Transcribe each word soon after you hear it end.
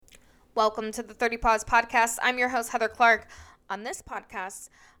Welcome to the 30 Pause Podcast. I'm your host, Heather Clark. On this podcast,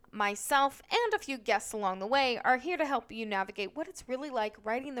 myself and a few guests along the way are here to help you navigate what it's really like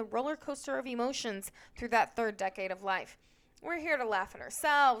riding the roller coaster of emotions through that third decade of life. We're here to laugh at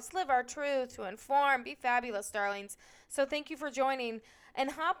ourselves, live our truth, to inform, be fabulous, darlings. So thank you for joining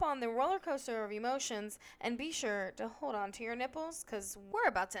and hop on the roller coaster of emotions and be sure to hold on to your nipples because we're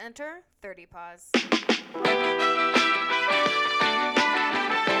about to enter 30 Pause.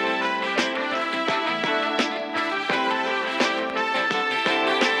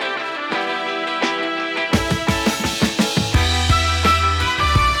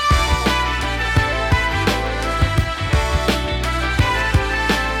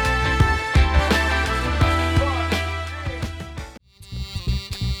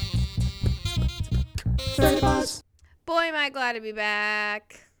 Boy, am I glad to be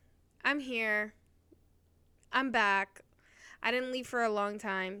back. I'm here. I'm back. I didn't leave for a long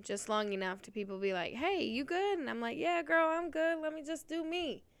time, just long enough to people be like, hey, you good? And I'm like, yeah, girl, I'm good. Let me just do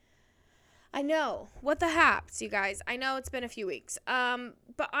me. I know. What the haps, you guys? I know it's been a few weeks.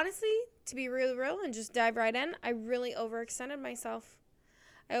 But honestly, to be real and just dive right in, I really overextended myself.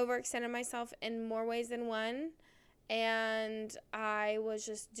 I overextended myself in more ways than one. And I was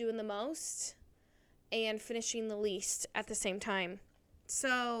just doing the most and finishing the least at the same time.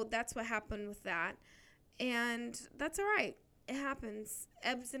 So that's what happened with that. And that's all right. It happens.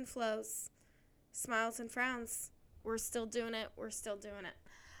 Ebbs and flows. Smiles and frowns. We're still doing it.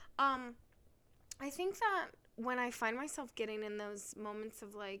 I think that when I find myself getting in those moments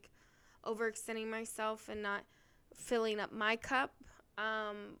of like overextending myself and not filling up my cup,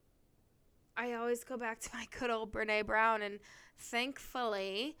 I always go back to my good old Brene Brown, and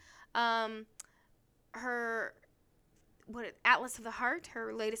thankfully, her Atlas of the Heart,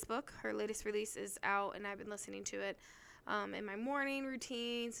 her latest book, her latest release is out, and I've been listening to it in my morning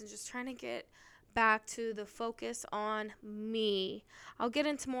routines and just trying to get back to the focus on me. I'll get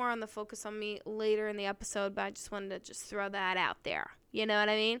into more on the focus on me later in the episode, but I just wanted to just throw that out there. You know what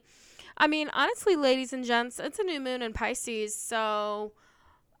I mean? I mean, honestly, ladies and gents, it's a new moon in Pisces, so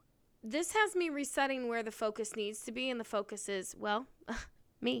this has me resetting where the focus needs to be, and the focus is, well,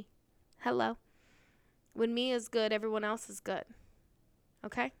 me. Hello. When me is good, everyone else is good.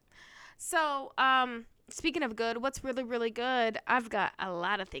 Okay? So, speaking of good, what's really, really good? I've got a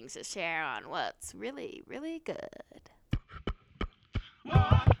lot of things to share on what's really, really good. What's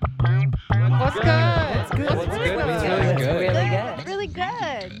good? What's good? What's good? What's Really good. Really good. Really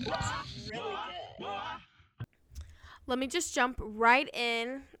good. Let me just jump right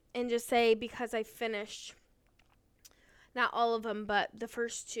in and just say, because I finished, not all of them, but the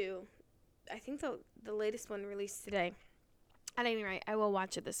first two. I think the latest one released today. At any rate, I will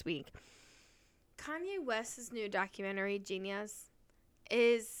watch it this week. Kanye West's new documentary, Genius,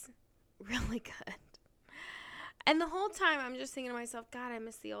 is really good. And the whole time, I'm just thinking to myself, God, I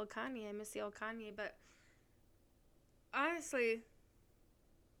miss the old Kanye. But honestly,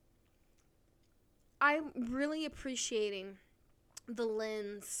 I'm really appreciating the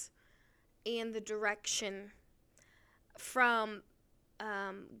lens and the direction from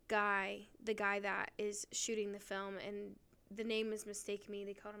the guy that is shooting the film, and the name is mistaken me.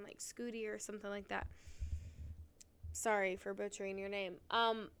 They called him like Scooty or something like that. Sorry for butchering your name.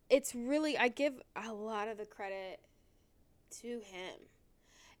 It's really, I give a lot of the credit to him.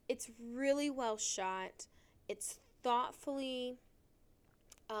 It's really well shot. It's thoughtfully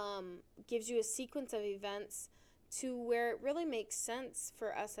gives you a sequence of events to where it really makes sense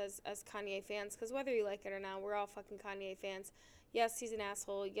for us as Kanye fans, because whether you like it or not, we're all fucking Kanye fans. Yes, he's an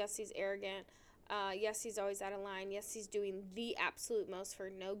asshole. Yes, he's arrogant. Yes, he's always out of line. Yes, he's doing the absolute most for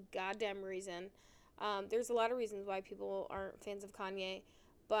no goddamn reason. There's a lot of reasons why people aren't fans of Kanye,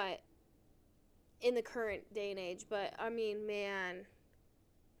 but in the current day and age. But, I mean, man,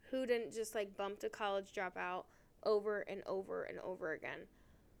 who didn't just, like, bump to college dropout over and over and over again?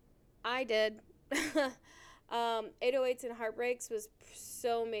 I did. 808s and Heartbreaks was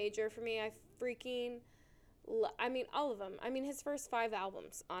so major for me. All of them. I mean, his first 5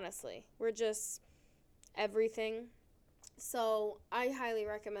 albums, honestly, were just everything. So I highly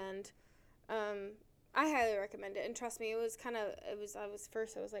recommend it. And trust me, I was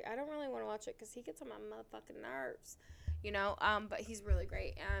like, I don't really want to watch it because he gets on my motherfucking nerves, but he's really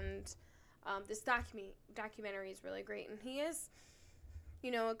great. And this documentary is really great. And he is,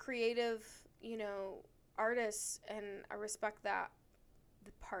 a creative, artist, and I respect that,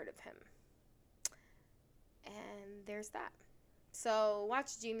 the part of him. And there's that. So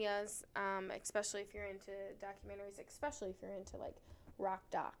watch Genius, especially if you're into documentaries, especially if you're into like rock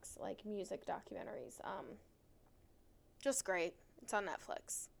docs, like music documentaries. Just great. It's on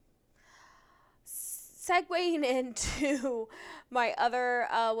Netflix. segueing into my other,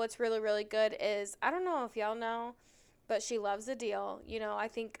 what's really, really good is, I don't know if y'all know, but she loves a deal. You know, I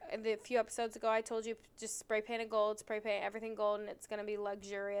think a few episodes ago I told you just spray paint it gold, spray paint everything gold, and it's going to be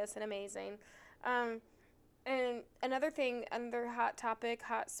luxurious and amazing. And another thing, another hot topic,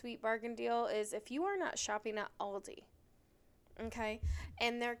 hot sweet bargain deal is if you are not shopping at Aldi, okay,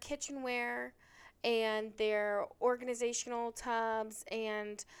 and their kitchenware and their organizational tubs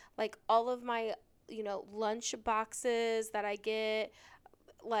and like all of my, lunch boxes that I get,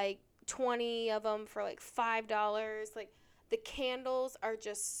 like 20 of them for like $5. Like the candles are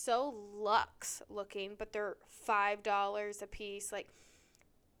just so luxe looking, but they're $5 a piece. Like,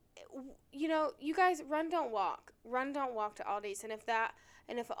 you guys, run, don't walk to Aldi's. And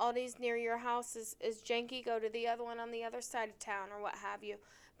if Aldi's near your house is janky, go to the other one on the other side of town or what have you,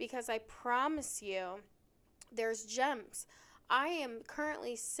 because I promise you there's gems. I am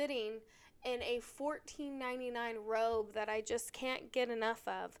currently sitting in a $14.99 robe that I just can't get enough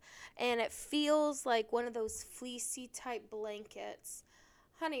of, and it feels like one of those fleecy type blankets.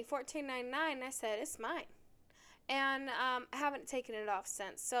 Honey, $14.99. I said it's mine, and I haven't taken it off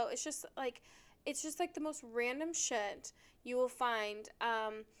since. So it's just like the most random shit you will find.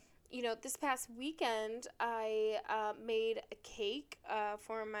 This past weekend I made a cake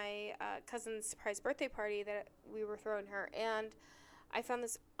for my cousin's surprise birthday party that we were throwing her, and I found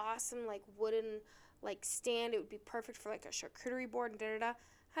this awesome like wooden like stand. It would be perfect for like a charcuterie board and da-da-da.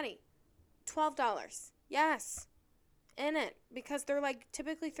 Honey, $12. Yes. In it, because they're like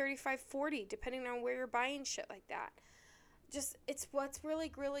typically $35-$40 depending on where you're buying shit like that. Just, it's what's really,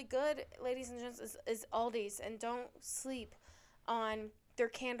 really good, ladies and gents, is Aldi's. And don't sleep on their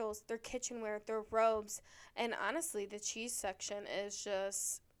candles, their kitchenware, their robes, and honestly the cheese section is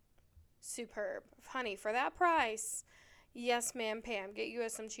just superb. Honey, for that price, yes ma'am, Pam, get you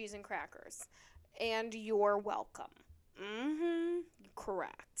some cheese and crackers and you're welcome.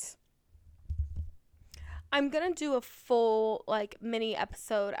 Correct. I'm going to do a full, like, mini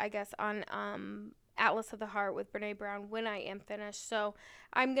episode, I guess, on Atlas of the Heart with Brene Brown when I am finished. So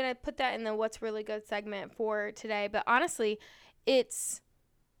I'm going to put that in the What's Really Good segment for today. But honestly, it's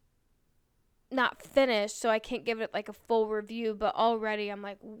not finished, so I can't give it, like, a full review. But already I'm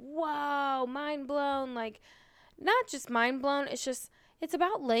like, wow, mind blown. Like, not just mind blown, it's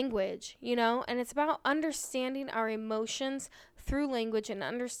about language, and it's about understanding our emotions through language and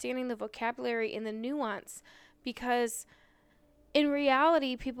understanding the vocabulary and the nuance, because in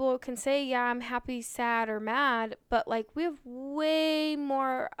reality, people can say, yeah, I'm happy, sad, or mad, but like we have way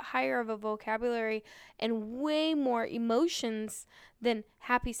more higher of a vocabulary and way more emotions than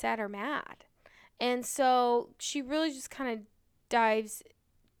happy, sad, or mad. And so she really just kind of dives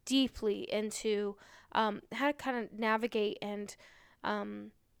deeply into how to kind of navigate and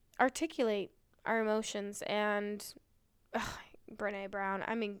articulate our emotions. And Brene Brown,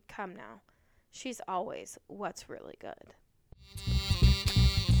 I mean, come now. She's always what's really good.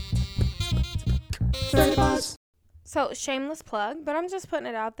 So, shameless plug, but I'm just putting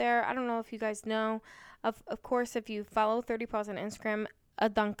it out there. I don't know if you guys know. Of course, if you follow 30 Paws on Instagram, a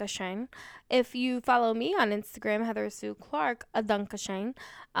Dankeschön. If you follow me on Instagram, Heather Sue Clark, a Dankeschön.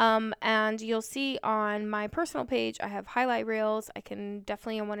 And you'll see on my personal page, I have highlight reels. I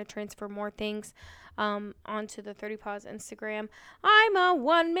want to transfer more things onto the 30 Paws Instagram. I'm a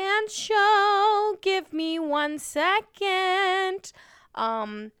one-man show. Give me 1 second.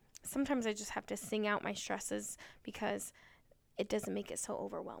 Sometimes I just have to sing out my stresses because it doesn't make it so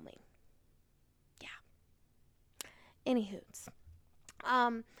overwhelming. Yeah. Anywhos.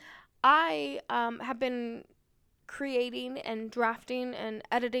 I have been creating and drafting and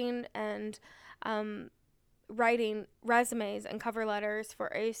editing and writing resumes and cover letters for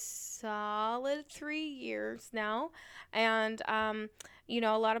a solid 3 years now. And, a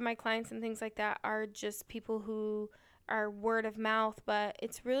lot of my clients and things like that are just people who are word of mouth, but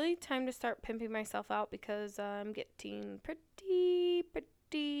it's really time to start pimping myself out because I'm getting pretty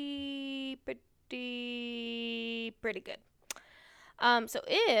good. So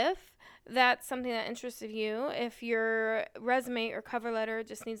if that's something that interests you, if your resume or cover letter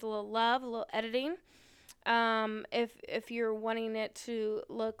just needs a little love, a little editing, if you're wanting it to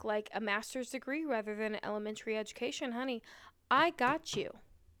look like a master's degree rather than an elementary education, honey, I got you.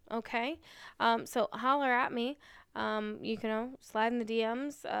 Okay? So holler at me. You can slide in the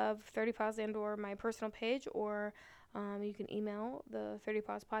DMs of 30 Paws and or my personal page, or you can email the 30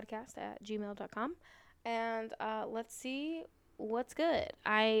 Paws podcast at gmail.com, and let's see what's good.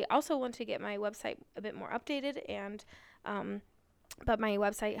 I also want to get my website a bit more updated, and but my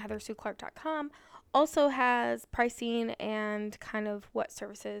website, heathersueclark.com, also has pricing and kind of what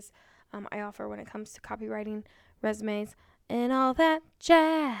services I offer when it comes to copywriting, resumes, and all that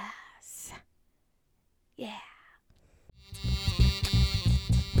jazz. Yeah.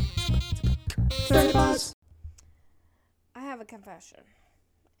 I have a confession.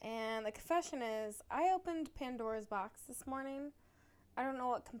 And the confession is, I opened Pandora's box this morning. I don't know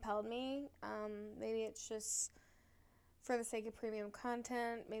what compelled me. Maybe it's just for the sake of premium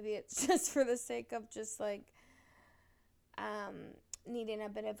content. Maybe it's just for the sake of just like needing a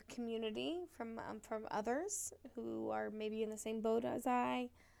bit of community from others who are maybe in the same boat as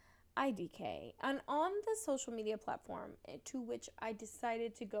IDK. And on the social media platform to which I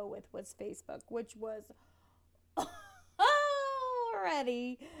decided to go with was Facebook, which was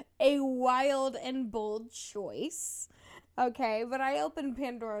already a wild and bold choice. Okay, but I opened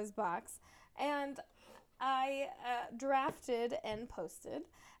Pandora's box and I drafted and posted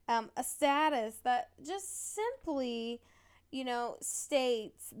a status that just simply,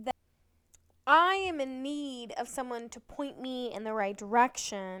 states that I am in need of someone to point me in the right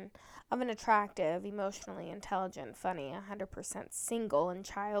direction of an attractive, emotionally intelligent, funny, 100% single and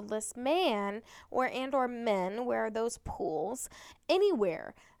childless man or men where those pools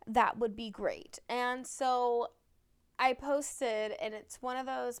anywhere that would be great. And so I posted, and it's one of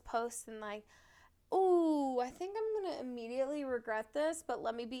those posts and like, ooh, I think I'm going to immediately regret this, but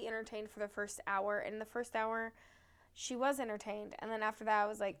let me be entertained for the first hour. And in the first hour, she was entertained. And then after that, I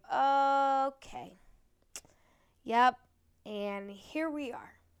was like, okay. Yep. And here we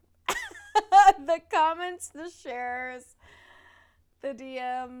are. The comments, the shares, the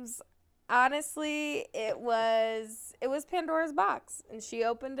DMs. Honestly, it was Pandora's box. And she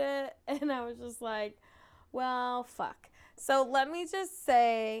opened it, and I was just like, well, fuck. So let me just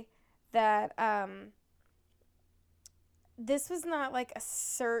say that this was not like a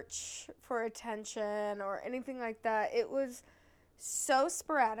search for attention or anything like that. It was so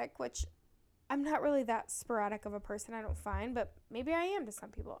sporadic, which I'm not really that sporadic of a person, I don't find, but maybe I am to some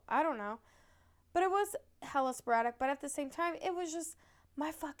people. I don't know. But it was hella sporadic, but at the same time, it was just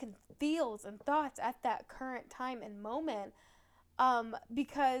my fucking feels and thoughts at that current time and moment.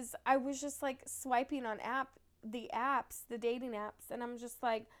 Because I was just like swiping on the dating apps, and I'm just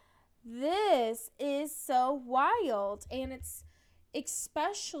like, this is so wild. And it's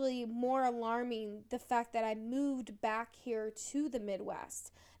especially more alarming the fact that I moved back here to the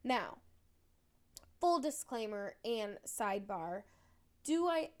Midwest. Now, full disclaimer and sidebar, do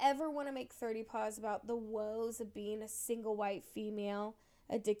I ever want to make 30 paws about the woes of being a single white female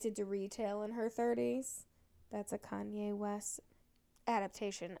addicted to retail in her 30s? That's a Kanye West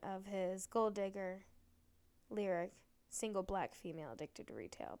adaptation of his Gold Digger lyric, single black female addicted to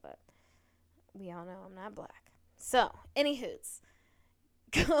retail, but we all know I'm not black. So, anywho's,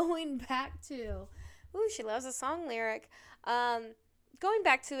 going back to, she loves a song lyric. Going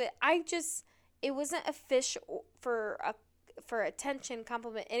back to it, it wasn't a fish for attention,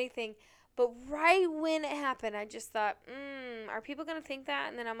 compliment, anything, but right when it happened, I just thought, are people going to think that?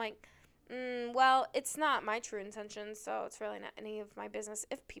 And then I'm like, well, it's not my true intention, so it's really not any of my business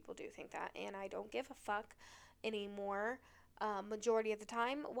if people do think that, and I don't give a fuck anymore, majority of the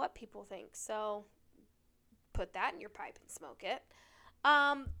time, what people think. So put that in your pipe and smoke it.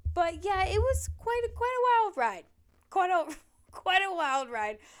 But yeah, it was quite a wild ride. Quite a wild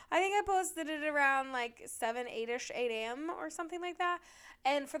ride. I think I posted it around like 8 a.m. or something like that.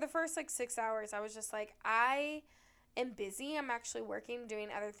 And for the first like 6 hours, I was just like, I am busy. I'm actually working, doing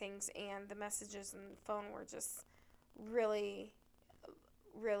other things, and the messages and the phone were just really,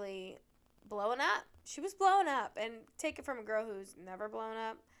 really blowing up. She was blowing up, and take it from a girl who's never blown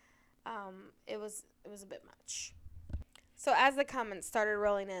up. It was a bit much. So as the comments started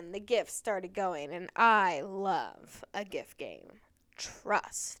rolling in, the gifts started going, and I love a gift game.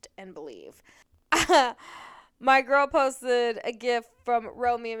 Trust and believe. My girl posted a gift from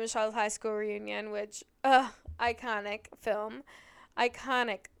Romy and Michelle's high school reunion, which, iconic film,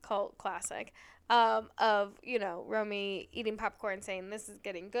 iconic cult classic, of, Romy eating popcorn saying, this is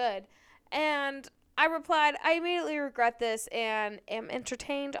getting good. And I replied, I immediately regret this and am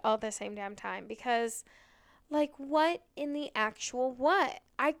entertained all at the same damn time, because like, what in the actual what?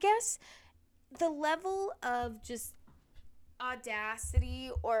 I guess the level of just audacity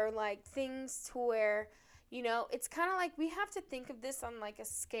or, like, things to where, it's kind of like we have to think of this on, like, a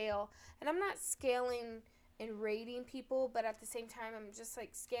scale. And I'm not scaling and rating people, but at the same time, I'm just,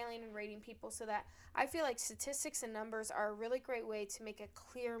 like, scaling and rating people so that I feel like statistics and numbers are a really great way to make a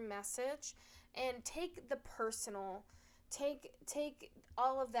clear message and take the personal take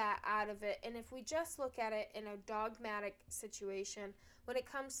all of that out of it, and if we just look at it in a dogmatic situation, when it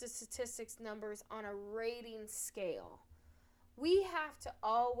comes to statistics, numbers on a rating scale, we have to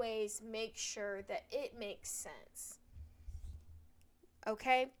always make sure that it makes sense.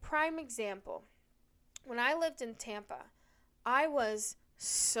 Okay? Prime example. When I lived in Tampa, I was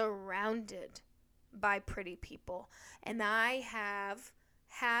surrounded by pretty people, and I have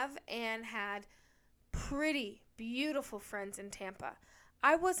and had pretty beautiful friends in Tampa.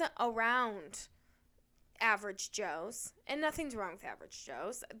 I wasn't around average Joes, and nothing's wrong with average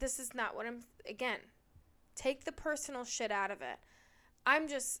Joes. This is not what again, take the personal shit out of it. I'm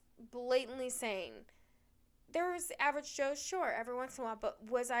just blatantly saying there was average Joes, sure, every once in a while, but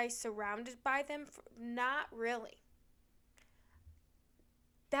was I surrounded by them? Not really.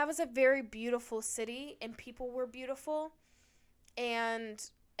 That was a very beautiful city, and people were beautiful, and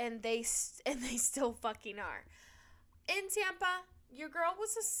they still fucking are. In Tampa, your girl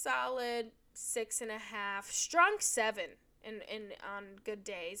was a solid 6.5, strong 7 in on good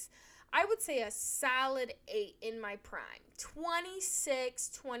days. I would say a solid 8 in my prime. 26,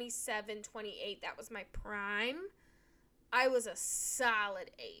 27, 28, that was my prime. I was a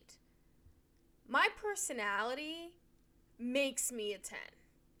solid 8. My personality makes me a 10.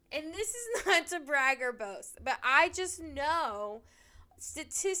 And this is not to brag or boast, but I just know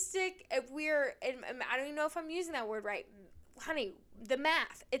statistic, I don't even know if I'm using that word right. Honey, the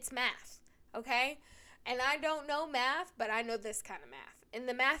math, it's math, okay? And I don't know math, but I know this kind of math. And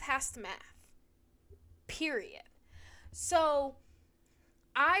the math has to math. Period. So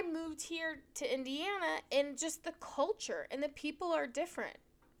I moved here to Indiana, and just the culture and the people are different.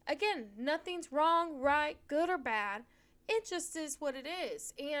 Again, nothing's wrong, right, good, or bad. It just is what it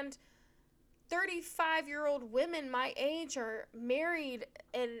is. And 35-year-old women my age are married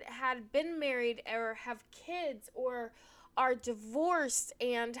and had been married or have kids or are divorced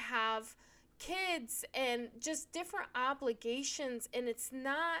and have kids and just different obligations. And it's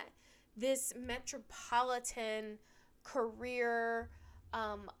not this metropolitan career,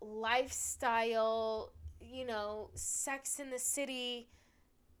 lifestyle, Sex in the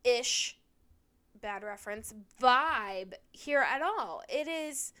City-ish, bad reference, vibe here at all. It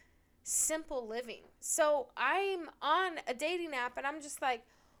is simple living. So I'm on a dating app and I'm just like,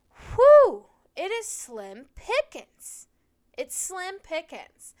 whew, it is slim pickings. It's slim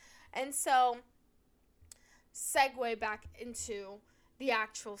pickings. And so segue back into the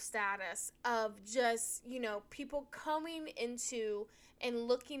actual status of just, people coming into and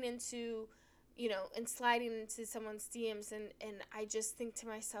looking into, and sliding into someone's DMs. And I just think to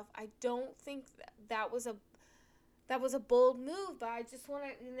myself, I don't think that was a bold move, but I just want to,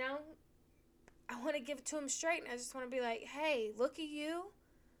 I want to give it to him straight. And I just want to be like, hey, look at you.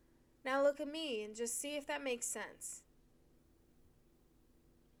 Now look at me, and just see if that makes sense.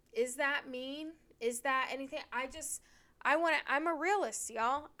 Is that mean? Is that anything? I'm a realist,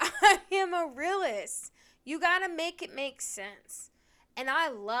 y'all. I am a realist. You got to make it make sense. And I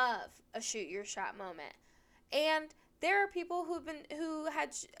love a shoot your shot moment. And there are people who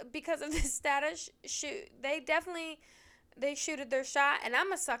had, because of this status shoot, they shooted their shot. And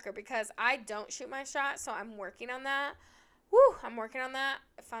I'm a sucker because I don't shoot my shot. So I'm working on that. I'm working on that.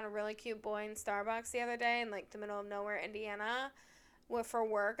 I found a really cute boy in Starbucks the other day in the middle of nowhere, Indiana. For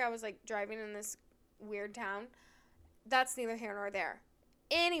work, I was driving in this weird town. That's neither here nor there.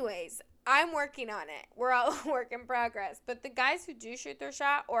 Anyways, I'm working on it. We're all work in progress. But the guys who do shoot their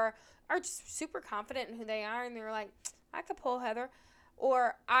shot or are just super confident in who they are, and they're like, I could pull Heather,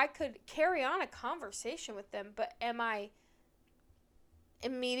 or I could carry on a conversation with them, but am I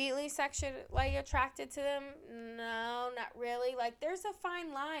immediately sexually attracted to them? No, not really. There's a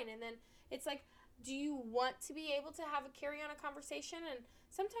fine line, and then it's do you want to be able to have a carry on a conversation? And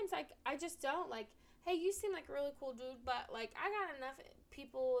sometimes I just don't. Hey, you seem like a really cool dude, but I got enough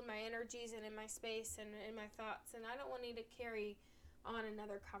people in my energies and in my space and in my thoughts, and I don't want to carry on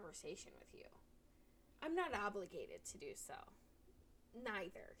another conversation with you. I'm not obligated to do so.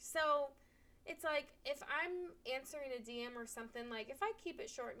 Neither. So it's if I'm answering a DM or something, if I keep it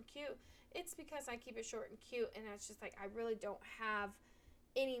short and cute, it's because I keep it short and cute, and it's just I really don't have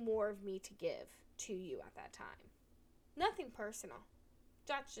any more of me to give to you at that time. Nothing personal.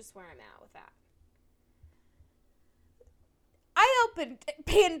 That's just where I'm at with that. I opened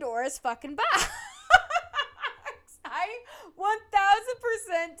Pandora's fucking box. I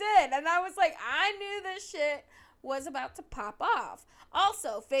 1000% did. And I was I knew this shit was about to pop off.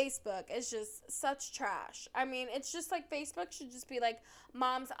 Also, Facebook is just such trash. I mean, it's just Facebook should just be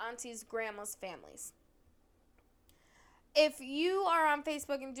moms, aunties, grandmas, families. If you are on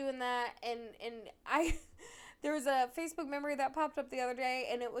Facebook and doing that, and There was a Facebook memory that popped up the other day,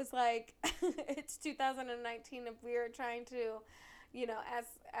 and it was like, it's 2019. If we are trying to,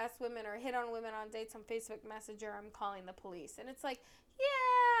 ask women or hit on women on dates on Facebook Messenger, I'm calling the police. And it's like,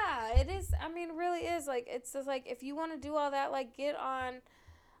 yeah, it is. I mean, it really is. Like, it's just like, if you want to do all that, like, get on.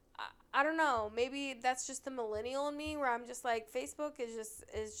 I don't know. Maybe that's just the millennial in me, where I'm just like, Facebook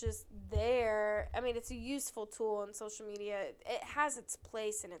is just there. I mean, it's a useful tool on social media. It has its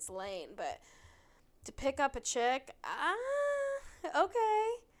place in its lane, but to pick up a chick, okay,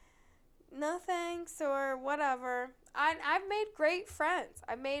 no thanks, or whatever. I've made great friends.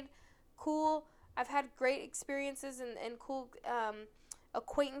 I've had great experiences and cool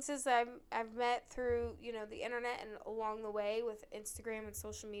acquaintances that I've met through, the internet and along the way with Instagram and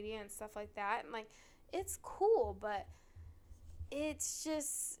social media and stuff like that. And, like, it's cool, but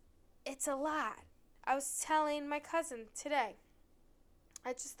it's a lot. I was telling my cousin today,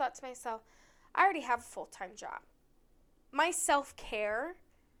 I just thought to myself, I already have a full-time job. My self-care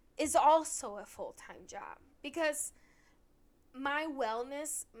is also a full-time job, because my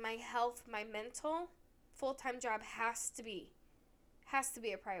wellness, my health, my mental, full-time job has to be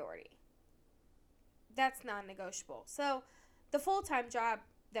a priority. That's non-negotiable. So the full-time job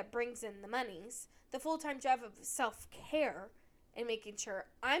that brings in the monies, the full-time job of self-care and making sure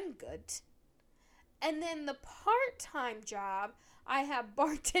I'm good, and then the part-time job, I have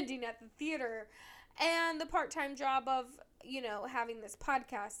bartending at the theater, and the part-time job of, having this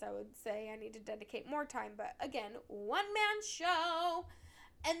podcast. I would say I need to dedicate more time, but again, one-man show.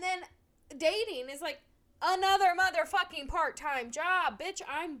 And then dating is like another motherfucking part-time job. Bitch,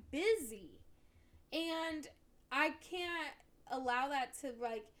 I'm busy. And I can't allow that to,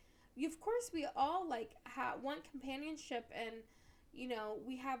 like, of course we all, like, want companionship, and,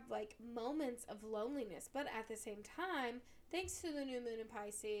 we have, like, moments of loneliness. But at the same time, thanks to the new moon in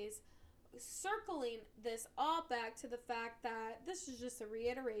Pisces, circling this all back to the fact that this is just a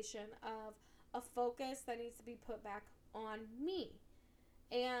reiteration of a focus that needs to be put back on me.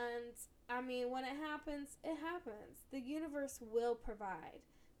 And, I mean, when it happens, it happens. The universe will provide,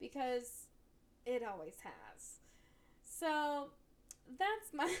 because it always has. So,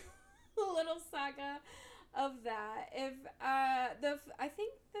 that's my little saga of that. I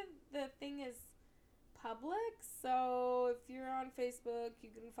think the thing is public, so if you're on Facebook, you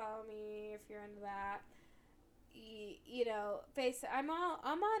can follow me if you're into that. I'm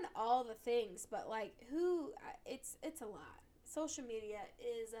on all the things, but, like, it's a lot. Social media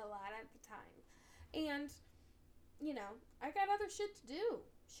is a lot at the time, and I got other shit to do.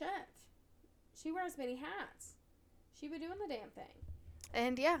 Shit, she wears many hats. She be doing the damn thing.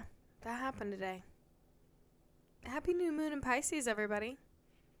 And yeah, that happened today. Happy new moon in Pisces, everybody.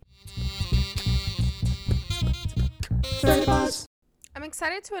 30 Paws. I'm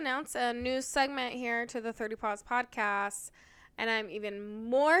excited to announce a new segment here to the 30 Paws podcast, and I'm even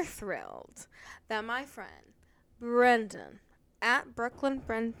more thrilled that my friend Brendan at Brooklyn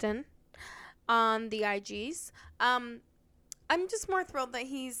Brendan on the IGs, I'm just more thrilled that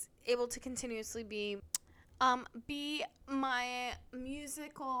he's able to continuously be my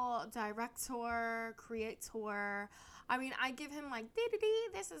musical director, creator. I mean, I give him, like,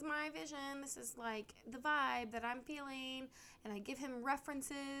 this is my vision, this is, like, the vibe that I'm feeling, and I give him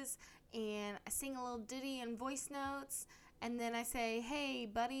references, and I sing a little ditty and voice notes, and then I say, hey,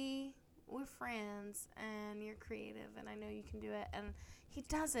 buddy, we're friends, and you're creative, and I know you can do it, and he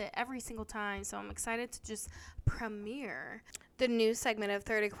does it every single time, so I'm excited to just premiere the new segment of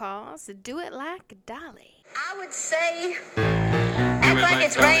 30 Paws, Do It Like Dolly. I would say act like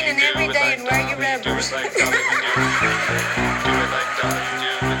it's raining every day and wear your rubbers.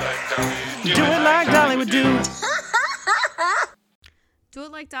 Do it like Dolly would do. Do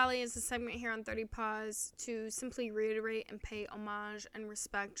It Like Dolly is a segment here on 30 Paws to simply reiterate and pay homage and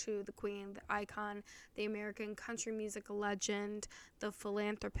respect to the queen, the icon, the American country music legend, the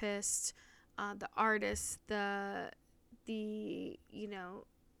philanthropist, the artist, the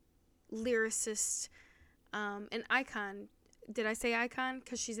lyricist, an icon. Did I say icon?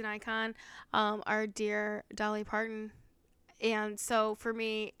 Because she's an icon. Our dear Dolly Parton. And so for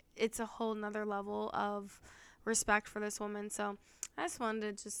me, it's a whole nother level of respect for this woman. So I just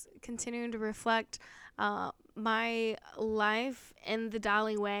wanted to just continue to reflect my life in the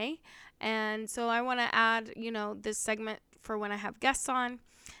Dolly way. And so I want to add, this segment for when I have guests on.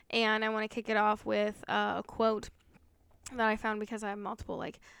 And I want to kick it off with a quote that I found because I have multiple,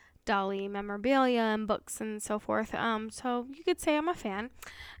 like, Dolly memorabilia and books and so forth. So you could say I'm a fan.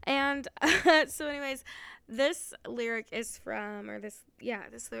 And so anyways, this lyric is from her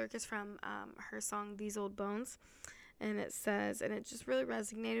song These Old Bones. And it says, and it just really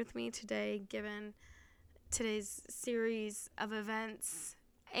resonated with me today, given today's series of events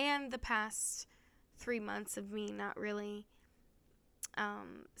and the past 3 months of me not really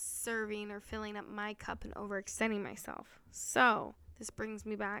serving or filling up my cup and overextending myself. So this brings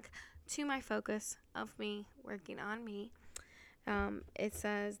me back to my focus of me working on me. It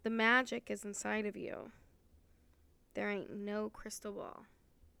says the magic is inside of you. There ain't no crystal ball.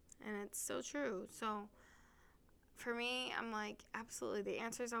 And it's so true. So for me, I'm like, absolutely, the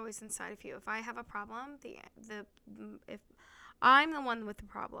answer is always inside of you. If I have a problem, if I'm the one with the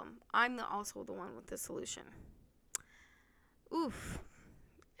problem, I'm also the one with the solution. Oof.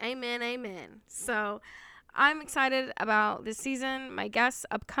 Amen, amen. So I'm excited about this season, my guests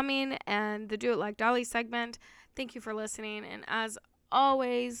upcoming, and the Do It Like Dolly segment. Thank you for listening. And as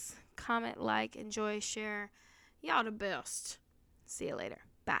always, comment, like, enjoy, share. Y'all the best. See you later.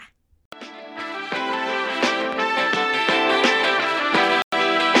 Bye.